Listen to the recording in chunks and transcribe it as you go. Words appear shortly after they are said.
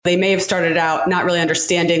They may have started out not really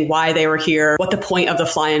understanding why they were here, what the point of the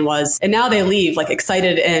fly-in was. And now they leave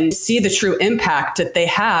excited and see the true impact that they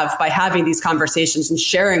have by having these conversations and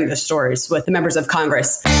sharing the stories with the members of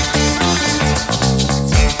Congress.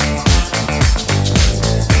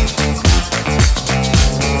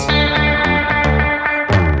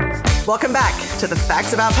 Welcome back to the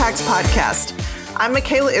Facts About PACs podcast. I'm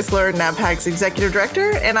Michaela Isler, NABPAC's Executive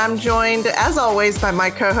Director, and I'm joined, as always, by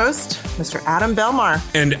my co-host, Mr. Adam Belmar.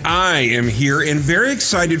 And I am here and very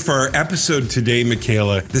excited for our episode today,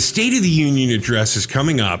 Michaela. The State of the Union address is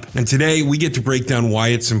coming up, and today we get to break down why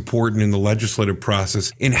it's important in the legislative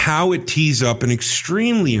process and how it tees up an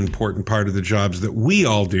extremely important part of the jobs that we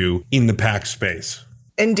all do in the PAC space.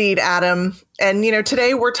 Indeed, Adam. And,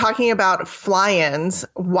 today we're talking about fly-ins,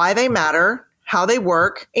 why they matter, how they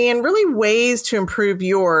work, and really ways to improve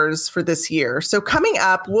yours for this year. So coming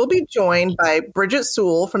up, we'll be joined by Bridget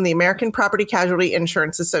Sewell from the American Property Casualty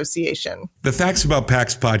Insurance Association. The Facts About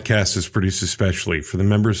PACs podcast is produced especially for the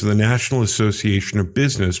members of the National Association of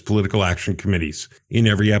Business Political Action Committees. In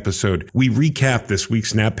every episode, we recap this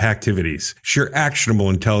week's NAP activities, share actionable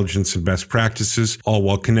intelligence and best practices, all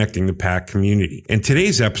while connecting the PAC community. And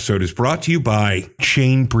today's episode is brought to you by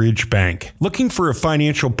Chainbridge Bank. Looking for a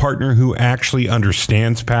financial partner who actually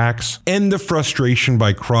understands PACs? End the frustration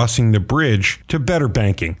by crossing the bridge to better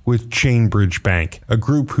banking with Chainbridge Bank, a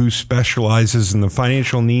group who specializes in the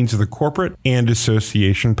financial needs of the corporate and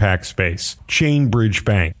association PAC space. Chainbridge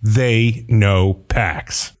Bank. They know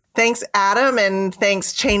PACs. Thanks, Adam, and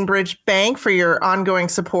thanks, Chainbridge Bank, for your ongoing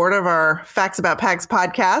support of our Facts About PACs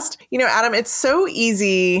podcast. Adam, it's so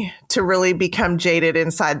easy to really become jaded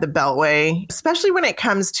inside the Beltway, especially when it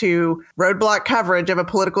comes to roadblock coverage of a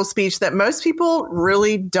political speech that most people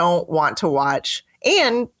really don't want to watch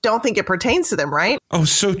and don't think it pertains to them, right? Oh,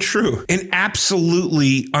 so true. And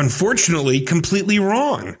absolutely, unfortunately, completely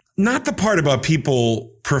wrong. Not the part about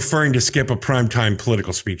people preferring to skip a primetime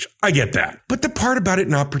political speech. I get that. But the part about it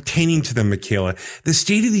not pertaining to them, Michaela, the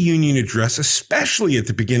State of the Union address, especially at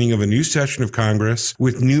the beginning of a new session of Congress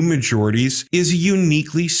with new majorities, is a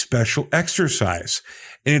uniquely special exercise.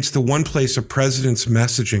 And it's the one place a president's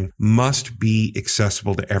messaging must be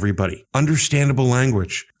accessible to everybody. Understandable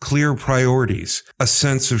language, clear priorities, a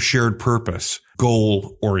sense of shared purpose,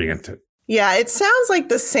 goal-oriented. Yeah, it sounds like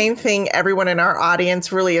the same thing everyone in our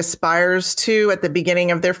audience really aspires to at the beginning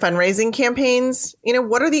of their fundraising campaigns.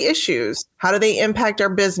 What are the issues? How do they impact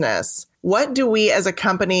our business? What do we as a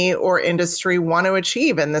company or industry want to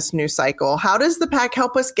achieve in this new cycle? How does the PAC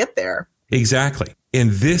help us get there? Exactly.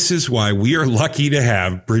 And this is why we are lucky to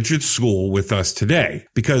have Bridget Sewell with us today,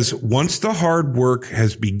 because once the hard work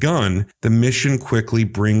has begun, the mission quickly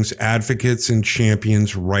brings advocates and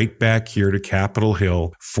champions right back here to Capitol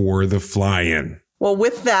Hill for the fly-in. Well,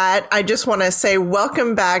 with that, I just want to say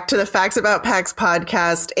welcome back to the Facts About PACs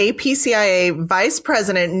podcast, APCIA Vice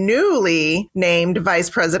President, newly named Vice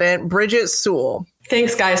President, Bridget Sewell.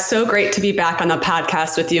 Thanks, guys. So great to be back on the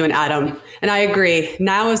podcast with you and Adam. And I agree,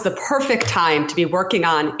 now is the perfect time to be working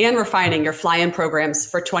on and refining your fly-in programs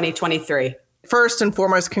for 2023. First and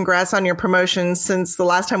foremost, congrats on your promotion since the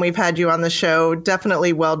last time we've had you on the show.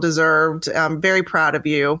 Definitely well-deserved. I'm very proud of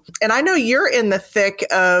you. And I know you're in the thick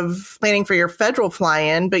of planning for your federal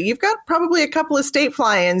fly-in, but you've got probably a couple of state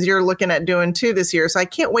fly-ins you're looking at doing too this year. So I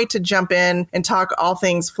can't wait to jump in and talk all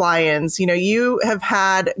things fly-ins. You have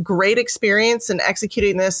had great experience in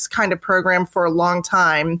executing this kind of program for a long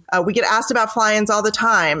time. We get asked about fly-ins all the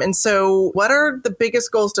time. And so what are the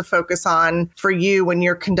biggest goals to focus on for you when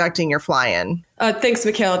you're conducting your fly-in? Thanks,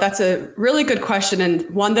 Michaela. That's a really good question, and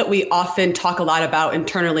one that we often talk a lot about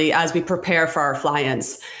internally as we prepare for our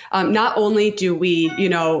fly-ins. Not only do we,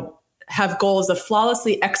 have goals of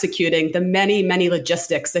flawlessly executing the many, many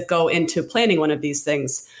logistics that go into planning one of these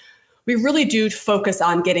things, we really do focus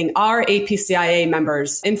on getting our APCIA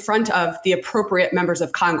members in front of the appropriate members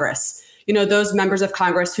of Congress. Those members of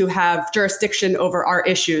Congress who have jurisdiction over our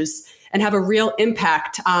issues and have a real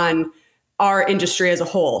impact on our industry as a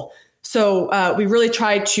whole. So we really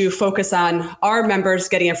try to focus on our members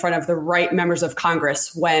getting in front of the right members of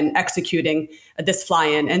Congress when executing this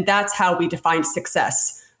fly-in. And that's how we define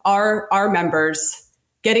success. Our members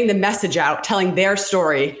getting the message out, telling their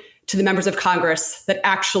story to the members of Congress that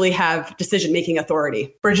actually have decision-making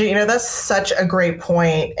authority. Bridget, that's such a great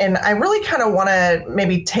point. And I really kind of want to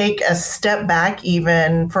maybe take a step back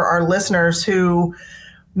even for our listeners who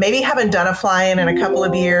maybe haven't done a fly-in in a couple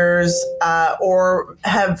of years or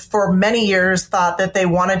have for many years thought that they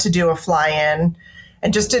wanted to do a fly-in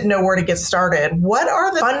and just didn't know where to get started, what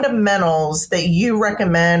are the fundamentals that you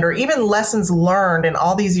recommend or even lessons learned in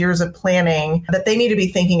all these years of planning that they need to be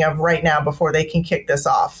thinking of right now before they can kick this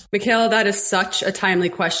off? Michaela, that is such a timely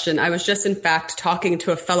question. I was just, in fact, talking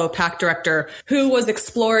to a fellow PAC director who was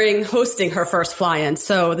exploring hosting her first fly-in.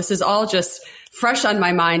 So this is all just fresh on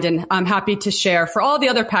my mind, and I'm happy to share. For all the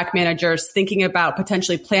other PAC managers thinking about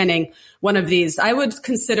potentially planning one of these, I would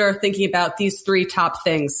consider thinking about these three top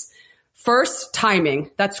things. First,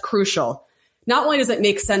 timing. That's crucial. Not only does it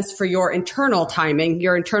make sense for your internal timing,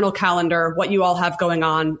 your internal calendar, what you all have going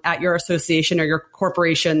on at your association or your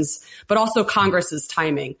corporations, but also Congress's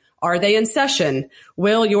timing. Are they in session?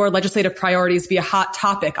 Will your legislative priorities be a hot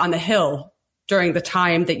topic on the Hill during the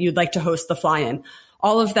time that you'd like to host the fly-in?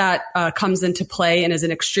 All of that comes into play and is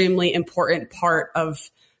an extremely important part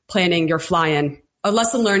of planning your fly-in. A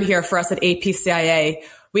lesson learned here for us at APCIA,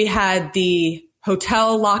 we had the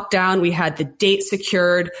hotel locked down, we had the date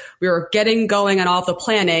secured, we were getting going on all of the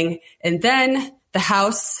planning, and then the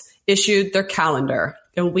House issued their calendar,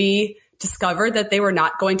 and we discovered that they were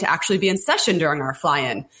not going to actually be in session during our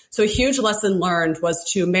fly-in. So a huge lesson learned was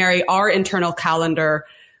to marry our internal calendar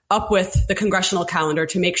up with the congressional calendar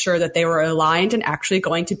to make sure that they were aligned and actually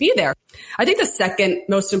going to be there. I think the second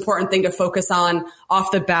most important thing to focus on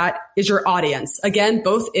off the bat is your audience. Again,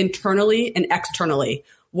 both internally and externally.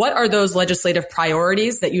 What are those legislative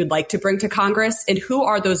priorities that you'd like to bring to Congress, and who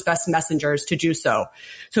are those best messengers to do so?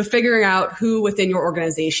 So figuring out who within your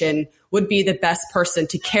organization would be the best person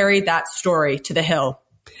to carry that story to the Hill.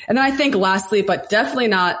 And then I think lastly, but definitely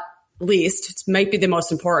not least, it might be the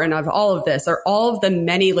most important of all of this, are all of the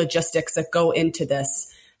many logistics that go into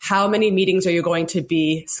this. How many meetings are you going to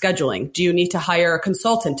be scheduling? Do you need to hire a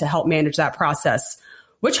consultant to help manage that process?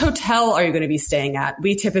 Which hotel are you going to be staying at?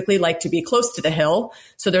 We typically like to be close to the Hill,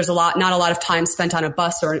 so there's not a lot of time spent on a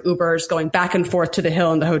bus or an Ubers going back and forth to the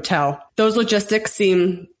Hill and the hotel. Those logistics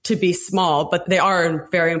seem to be small, but they are a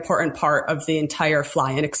very important part of the entire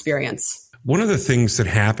fly-in experience. One of the things that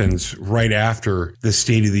happens right after the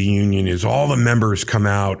State of the Union is all the members come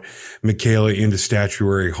out, Michaela, into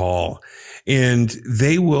Statuary Hall, and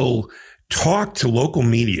they will talk to local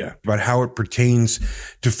media about how it pertains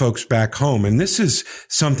to folks back home. And this is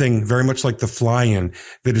something very much like the fly-in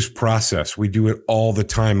that is processed. We do it all the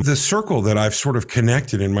time. The circle that I've sort of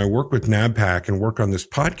connected in my work with NABPAC and work on this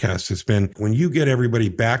podcast has been when you get everybody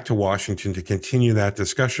back to Washington to continue that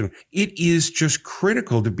discussion, it is just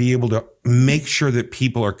critical to be able to make sure that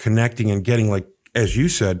people are connecting and getting, like, as you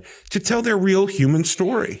said, to tell their real human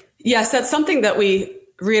story. Yes, that's something that we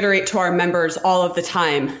reiterate to our members all of the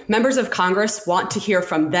time. Members of Congress want to hear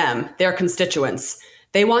from them, their constituents.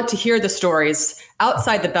 They want to hear the stories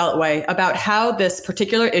outside the Beltway about how this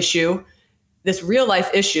particular issue, this real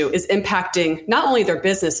life issue, is impacting not only their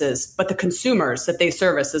businesses, but the consumers that they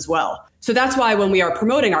service as well. So that's why when we are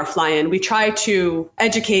promoting our fly-in, we try to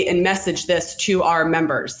educate and message this to our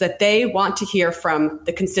members, that they want to hear from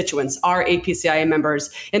the constituents, our APCIA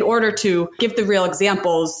members, in order to give the real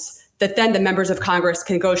examples that then the members of Congress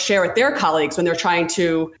can go share with their colleagues when they're trying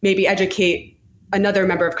to maybe educate another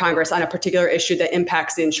member of Congress on a particular issue that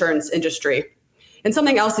impacts the insurance industry. And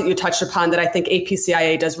something else that you touched upon that I think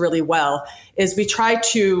APCIA does really well is we try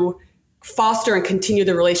to foster and continue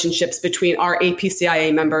the relationships between our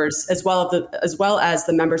APCIA members as well as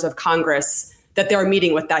the members of Congress that they're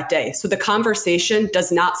meeting with that day. So the conversation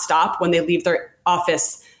does not stop when they leave their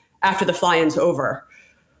office after the fly-in's over.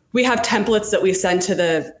 We have templates that we send to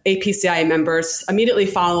the APCIA members immediately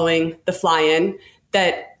following the fly-in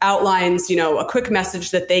that outlines, a quick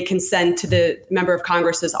message that they can send to the member of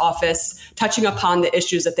Congress's office, touching upon the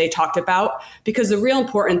issues that they talked about. Because the real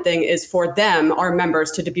important thing is for them, our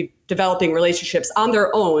members, to be developing relationships on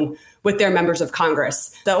their own with their members of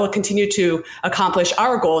Congress that will continue to accomplish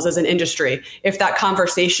our goals as an industry if that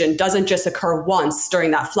conversation doesn't just occur once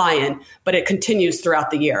during that fly-in, but it continues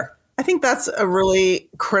throughout the year. I think that's a really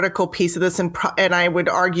critical piece of this. And I would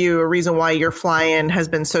argue a reason why your fly-in has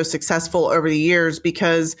been so successful over the years,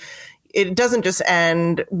 because it doesn't just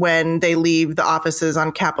end when they leave the offices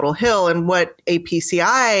on Capitol Hill. And what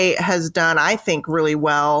APCI has done, I think, really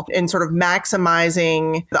well in sort of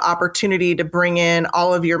maximizing the opportunity to bring in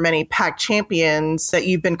all of your many PAC champions that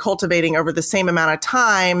you've been cultivating over the same amount of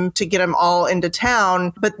time to get them all into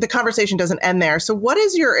town. But the conversation doesn't end there. So what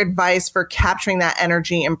is your advice for capturing that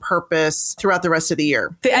energy and purpose throughout the rest of the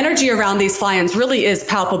year? The energy around these fly-ins really is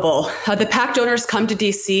palpable. The PAC donors come to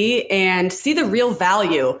DC and see the real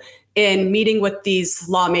value in meeting with these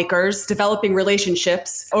lawmakers, developing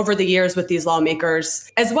relationships over the years with these lawmakers,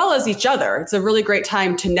 as well as each other. It's a really great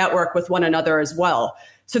time to network with one another as well.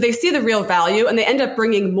 So they see the real value and they end up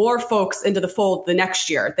bringing more folks into the fold the next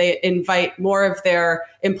year. They invite more of their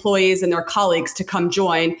employees and their colleagues to come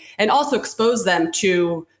join and also expose them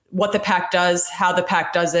to what the PAC does, how the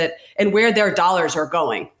PAC does it, and where their dollars are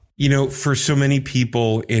going. You know, for so many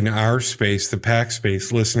people in our space, the PAC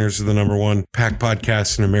space, listeners of the #1 PAC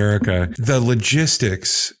podcast in America, the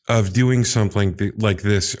logistics of doing something like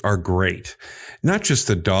this are great. Not just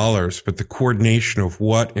the dollars, but the coordination of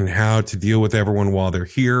what and how to deal with everyone while they're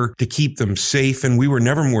here, to keep them safe. And we were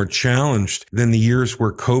never more challenged than the years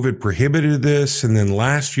where COVID prohibited this. And then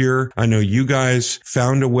last year, I know you guys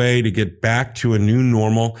found a way to get back to a new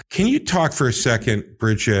normal. Can you talk for a second,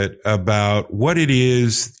 Bridget, about what it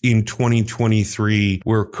is in 2023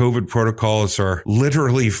 where COVID protocols are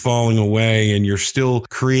literally falling away and you're still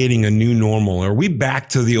creating a new normal? Are we back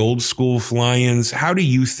to the old school fly-ins? How do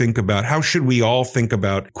you think about, how should we all think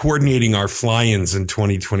about coordinating our fly-ins in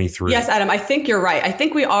 2023? Yes, Adam, I think you're right. I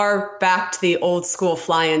think we are back to the old school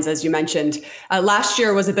fly-ins, as you mentioned. Last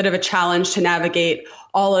year was a bit of a challenge to navigate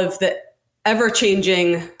all of the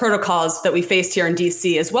ever-changing protocols that we faced here in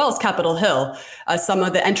DC, as well as Capitol Hill. Some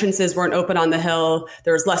of the entrances weren't open on the Hill.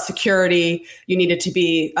 There was less security. You needed to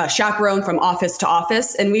be chaperoned from office to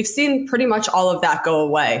office. And we've seen pretty much all of that go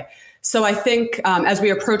away. So I think as we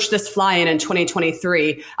approach this fly-in in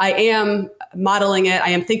 2023, I am modeling it. I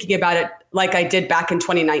am thinking about it like I did back in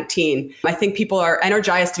 2019. I think people are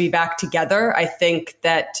energized to be back together. I think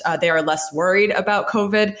that they are less worried about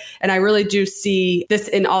COVID. And I really do see this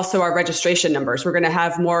in also our registration numbers. We're going to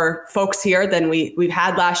have more folks here than we've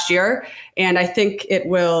had last year. And I think it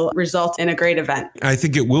will result in a great event. I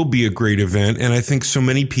think it will be a great event. And I think so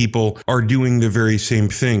many people are doing the very same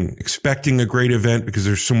thing, expecting a great event because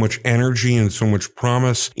there's so much energy and so much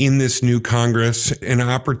promise in this new Congress, an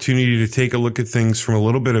opportunity to take a look at things from a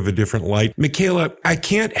little bit of a different light. Michaela, I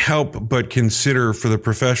can't help but consider for the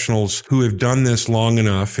professionals who have done this long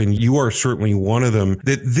enough, and you are certainly one of them,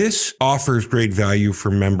 that this offers great value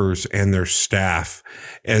for members and their staff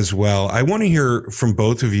as well. I want to hear from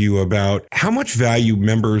both of you about how much value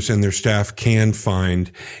members and their staff can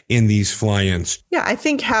find in these fly-ins. Yeah, I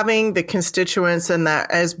think having the constituents and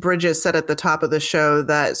that, as Bridget said at the top of the show,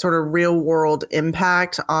 that sort of real world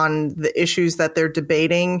impact on the issues that they're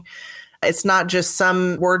debating. It's not just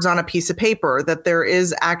some words on a piece of paper, that there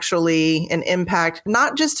is actually an impact,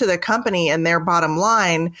 not just to the company and their bottom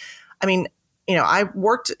line. I mean, you know, I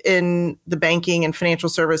worked in the banking and financial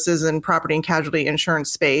services and property and casualty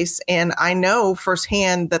insurance space, and I know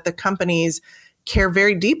firsthand that the companies care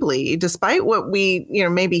very deeply, despite what we,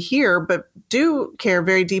 maybe hear, but do care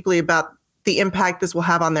very deeply about the impact this will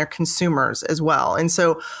have on their consumers as well. And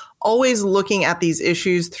so always looking at these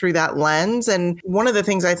issues through that lens. And one of the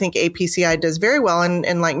things I think APCI does very well,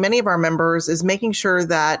 and like many of our members, is making sure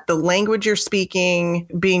that the language you're speaking,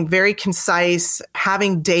 being very concise,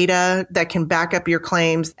 having data that can back up your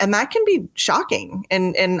claims. And that can be shocking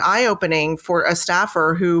and eye-opening for a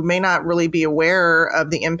staffer who may not really be aware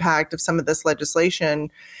of the impact of some of this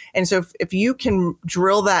legislation. And so if you can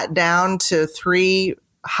drill that down to 3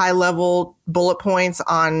 high-level bullet points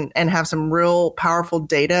on and have some real powerful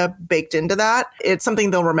data baked into that, it's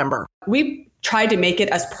something they'll remember. We tried to make it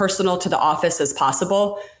as personal to the office as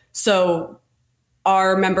possible. So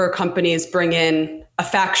our member companies bring in a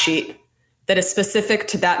fact sheet that is specific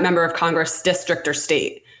to that member of Congress district or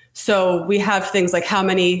state. So we have things like how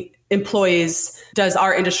many employees does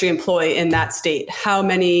our industry employ in that state? How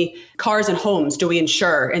many cars and homes do we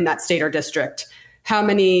insure in that state or district? How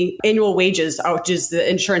many annual wages does the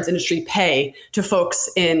insurance industry pay to folks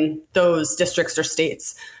in those districts or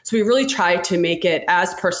states? So we really try to make it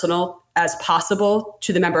as personal as possible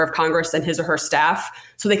to the member of Congress and his or her staff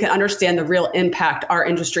so they can understand the real impact our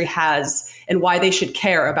industry has and why they should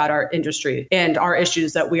care about our industry and our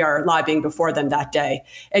issues that we are lobbying before them that day.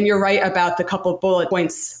 And you're right about the couple of bullet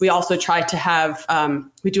points. We also try to have,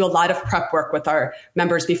 we do a lot of prep work with our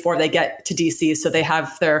members before they get to DC. So they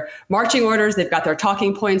have their marching orders, they've got their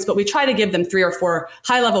talking points, but we try to give them 3 or 4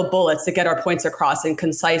 high-level bullets to get our points across in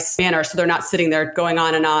concise manner so they're not sitting there going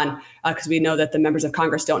on and on because we know that the members of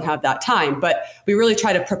Congress don't have that time. But we really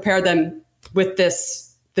try to prepare them with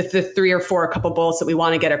the 3 or 4 couple bullets that we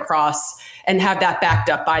want to get across and have that backed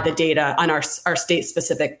up by the data on our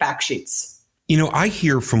state-specific fact sheets. You know, I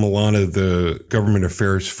hear from a lot of the government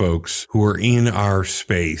affairs folks who are in our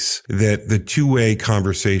space that the two-way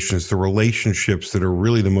conversations, the relationships that are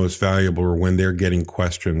really the most valuable are when they're getting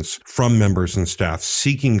questions from members and staff,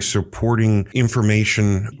 seeking supporting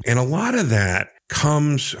information. And a lot of that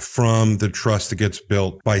comes from the trust that gets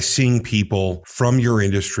built by seeing people from your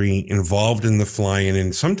industry involved in the fly-in,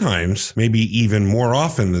 and sometimes, maybe even more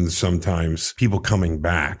often than sometimes, people coming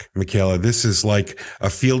back. Michaela, this is like a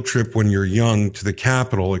field trip when you're young to the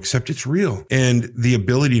Capitol, except it's real. And the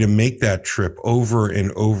ability to make that trip over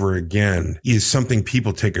and over again is something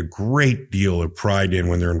people take a great deal of pride in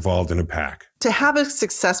when they're involved in a PAC. To have a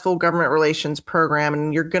successful government relations program,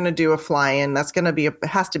 and you're going to do a fly-in, that's going to be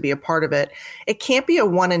has to be a part of it. It can't be a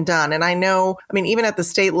one and done. And I know, even at the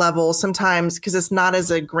state level, sometimes, because it's not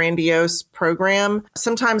as a grandiose program,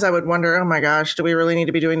 sometimes I would wonder, oh my gosh, do we really need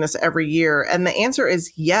to be doing this every year? And the answer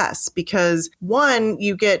is yes, because one,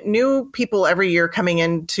 you get new people every year coming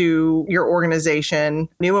into your organization,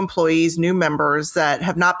 new employees, new members that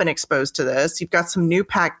have not been exposed to this. You've got some new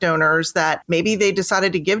PAC donors that maybe they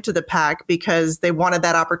decided to give to the PAC because they wanted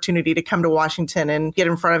that opportunity to come to Washington and get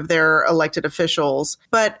in front of their elected officials.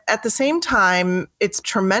 But at the same time, it's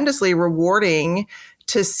tremendously rewarding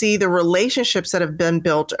to see the relationships that have been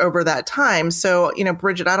built over that time. So,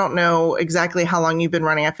 Bridget, I don't know exactly how long you've been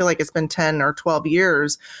running. I feel like it's been 10 or 12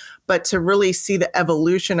 years. But to really see the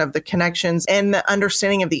evolution of the connections and the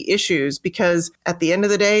understanding of the issues, because at the end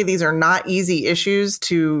of the day, these are not easy issues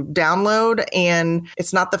to download. And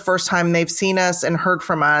it's not the first time they've seen us and heard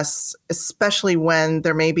from us, especially when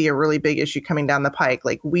there may be a really big issue coming down the pike.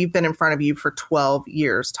 Like, we've been in front of you for 12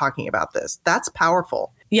 years talking about this. That's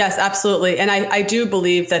powerful. Yes, absolutely. And I do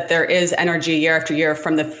believe that there is energy year after year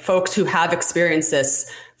from the folks who have experienced this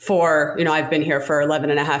for, I've been here for 11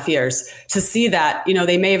 and a half years, to see that,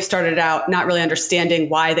 they may have started out not really understanding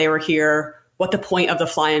why they were here, what the point of the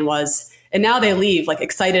fly-in was. And now they leave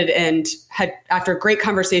excited and had, after great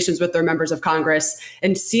conversations with their members of Congress,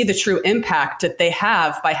 and see the true impact that they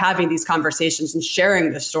have by having these conversations and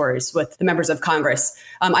sharing the stories with the members of Congress.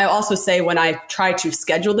 I also say when I try to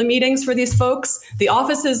schedule the meetings for these folks, the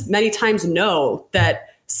offices many times know that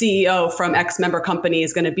CEO from X member company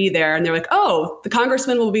is going to be there. And they're like, oh, the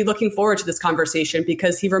congressman will be looking forward to this conversation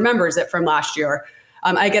because he remembers it from last year.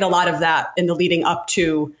 I get a lot of that in the leading up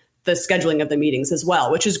to the scheduling of the meetings as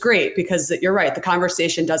well, which is great because you're right. The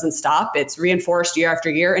conversation doesn't stop. It's reinforced year after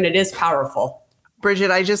year, and it is powerful.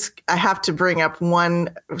 Bridget, I have to bring up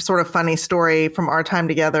one sort of funny story from our time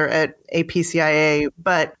together at APCIA,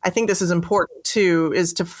 but I think this is important too,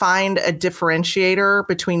 is to find a differentiator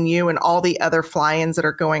between you and all the other fly-ins that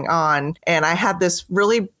are going on. And I had this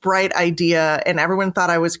really bright idea and everyone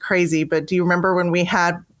thought I was crazy, but do you remember when we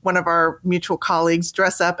had one of our mutual colleagues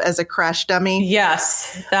dress up as a crash dummy?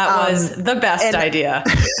 Yes, that was the best idea.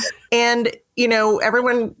 And,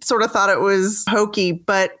 everyone sort of thought it was hokey,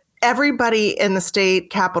 but everybody in the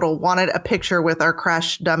state capitol wanted a picture with our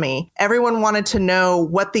crash dummy. Everyone wanted to know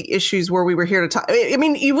what the issues were we were here to talk.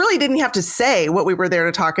 You really didn't have to say what we were there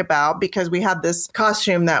to talk about because we had this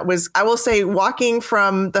costume that was, I will say, walking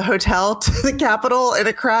from the hotel to the Capitol in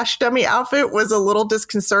a crash dummy outfit was a little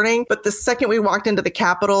disconcerting. But the second we walked into the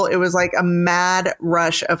Capitol, it was like a mad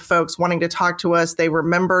rush of folks wanting to talk to us. They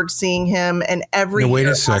remembered seeing him, and wait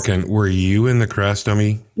a second. Were you in the crash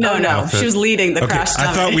dummy? No. She was leading the crash dummy.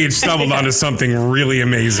 I thought we had stumbled onto something really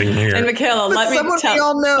amazing here. And Michaela, let me tell you. We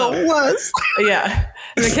all know it was. Yeah.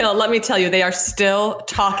 Michaela, let me tell you, they are still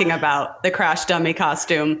talking about the crash dummy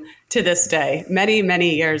costume to this day, many,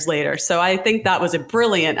 many years later. So I think that was a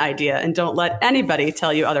brilliant idea, and don't let anybody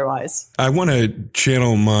tell you otherwise. I want to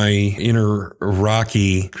channel my inner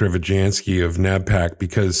Rocky Krivojansky of NABPAC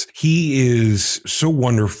because he is so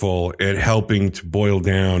wonderful at helping to boil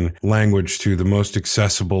down language to the most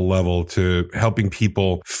accessible level, to helping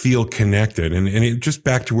people feel connected. And it just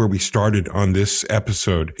back to where we started on this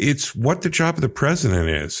episode. It's what the job of the president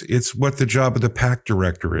is. It's what the job of the PAC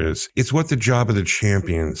director is. It's what the job of the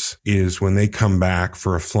champions is when they come back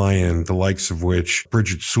for a fly-in, the likes of which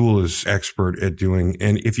Bridget Sewell is expert at doing.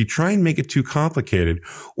 And if you try and make it too complicated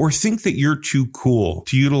or think that you're too cool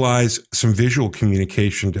to utilize some visual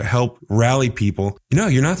communication to help rally people,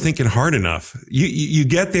 you're not thinking hard enough. You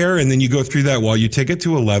get there and then you go through that wall. You take it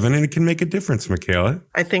to 11 and it can make a difference, Michaela.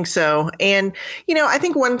 I think so. And, I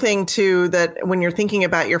think one thing too, that when you're thinking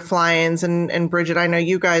about your fly-ins, and Bridget, I know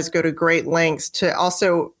you guys go to great lengths to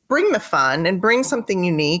also bring the fun and bring something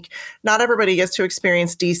unique. Not everybody gets to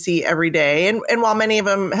experience DC every day. And while many of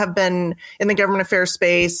them have been in the government affairs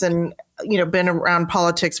space and, been around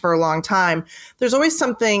politics for a long time, there's always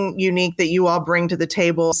something unique that you all bring to the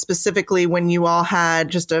table, specifically when you all had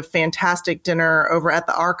just a fantastic dinner over at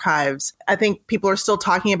the archives. I think people are still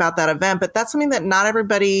talking about that event, but that's something that not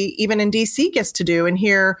everybody, even in DC, gets to do. And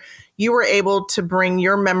here, you were able to bring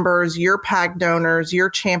your members, your PAC donors, your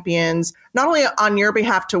champions, not only on your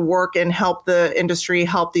behalf to work and help the industry,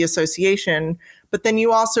 help the association, but then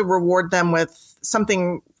you also reward them with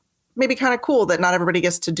something maybe kind of cool that not everybody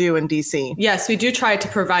gets to do in DC. Yes, we do try to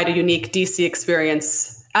provide a unique DC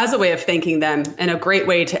experience as a way of thanking them and a great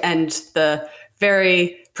way to end the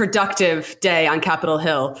very productive day on Capitol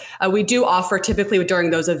Hill. We do offer typically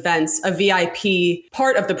during those events a VIP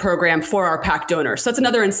part of the program for our PAC donors. So that's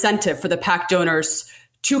another incentive for the PAC donors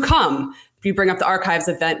to come. If you bring up the archives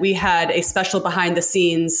event, we had a special behind the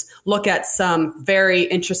scenes look at some very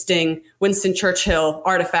interesting Winston Churchill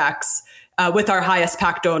artifacts with our highest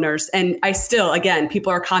PAC donors. And again,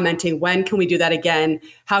 people are commenting, when can we do that again?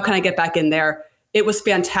 How can I get back in there? It was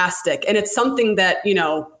fantastic. And it's something that,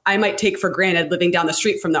 I might take for granted living down the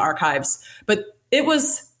street from the archives, but it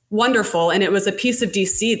was wonderful. And it was a piece of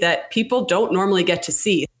DC that people don't normally get to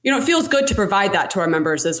see. It feels good to provide that to our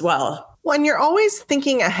members as well. Well, and you're always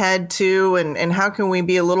thinking ahead too, and how can we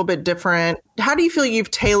be a little bit different? How do you feel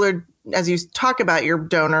you've tailored, as you talk about your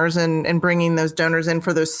donors and bringing those donors in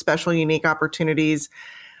for those special, unique opportunities,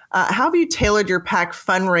 how have you tailored your PAC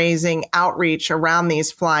fundraising outreach around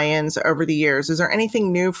these fly-ins over the years? Is there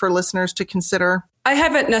anything new for listeners to consider? I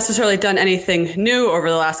haven't necessarily done anything new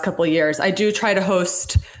over the last couple of years. I do try to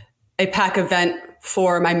host a PAC event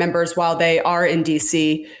for my members while they are in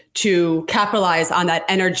DC to capitalize on that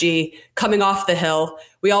energy coming off the Hill.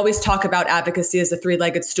 We always talk about advocacy as a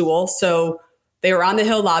three-legged stool. So they were on the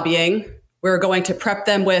Hill lobbying. We're going to prep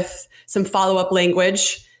them with some follow-up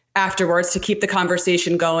language afterwards to keep the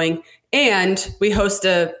conversation going. And we host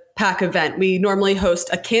a PAC event. We normally host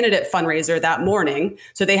a candidate fundraiser that morning.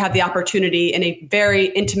 So they have the opportunity in a very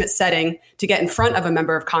intimate setting to get in front of a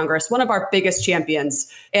member of Congress, one of our biggest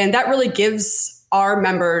champions. And that really gives our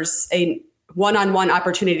members a one-on-one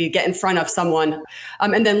opportunity to get in front of someone.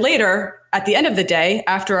 And then later, at the end of the day,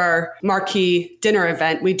 after our marquee dinner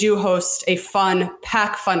event, we do host a fun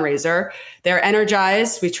PAC fundraiser. They're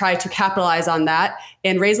energized. We try to capitalize on that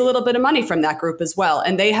and raise a little bit of money from that group as well.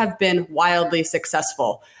 And they have been wildly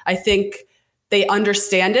successful. I think they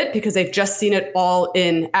understand it because they've just seen it all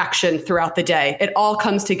in action throughout the day. It all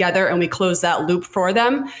comes together and we close that loop for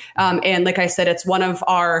them. And like I said, it's one of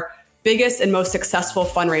our biggest and most successful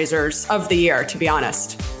fundraisers of the year, to be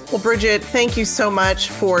honest. Well, Bridget, thank you so much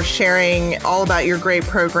for sharing all about your great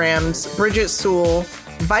programs. Bridget Sewell,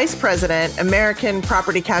 Vice President, American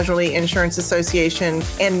Property Casualty Insurance Association,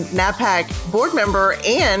 and NAPAC board member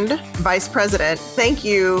and Vice President. Thank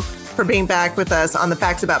you for being back with us on the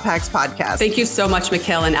Facts About PACs podcast. Thank you so much,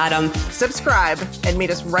 Mikhail and Adam. Subscribe and meet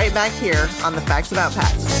us right back here on the Facts About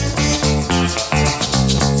PACs.